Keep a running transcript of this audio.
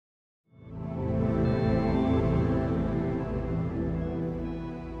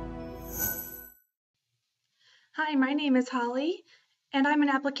Hi, my name is Holly, and I'm an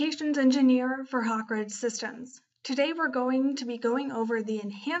applications engineer for Hawkridge Systems. Today we're going to be going over the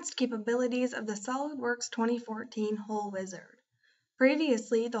enhanced capabilities of the SolidWorks 2014 Hole Wizard.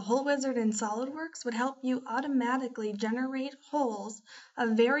 Previously, the Hole Wizard in SolidWorks would help you automatically generate holes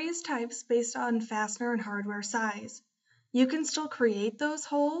of various types based on fastener and hardware size. You can still create those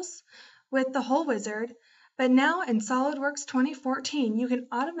holes with the Hole Wizard, but now in SolidWorks 2014, you can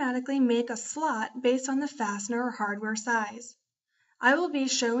automatically make a slot based on the fastener or hardware size. I will be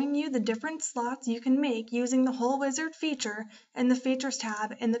showing you the different slots you can make using the Hole Wizard feature in the Features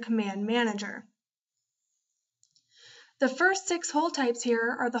tab in the Command Manager. The first 6 hole types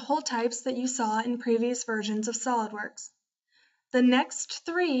here are the hole types that you saw in previous versions of SolidWorks. The next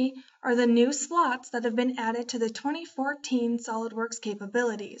 3 are the new slots that have been added to the 2014 SolidWorks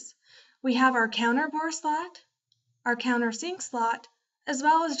capabilities. We have our Counterbore Slot, our Countersink Slot, as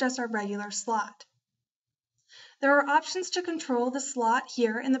well as just our regular slot. There are options to control the slot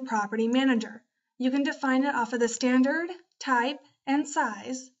here in the Property Manager. You can define it off of the standard, type, and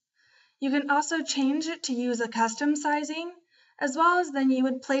size. You can also change it to use a custom sizing, as well as then you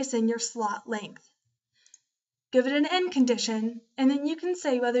would place in your slot length. Give it an end condition, and then you can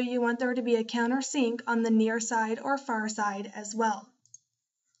say whether you want there to be a countersink on the near side or far side as well.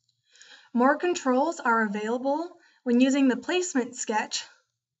 More controls are available when using the placement sketch.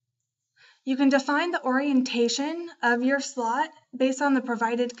 You can define the orientation of your slot based on the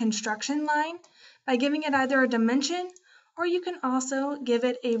provided construction line by giving it either a dimension, or you can also give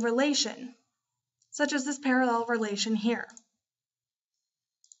it a relation, such as this parallel relation here.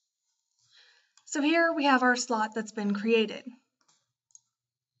 So here we have our slot that's been created.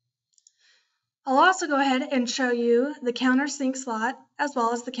 I'll also go ahead and show you the countersink slot as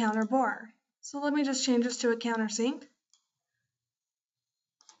well as the counterbore. So let me just change this to a countersink.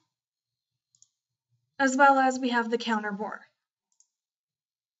 As well as we have the counterbore.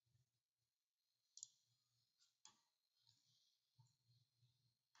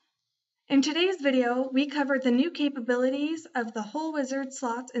 In today's video, we covered the new capabilities of the Hole Wizard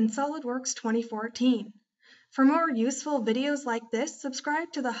slots in SolidWorks 2014. For more useful videos like this,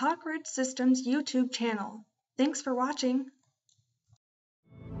 subscribe to the Hawkridge Systems YouTube channel. Thanks for watching.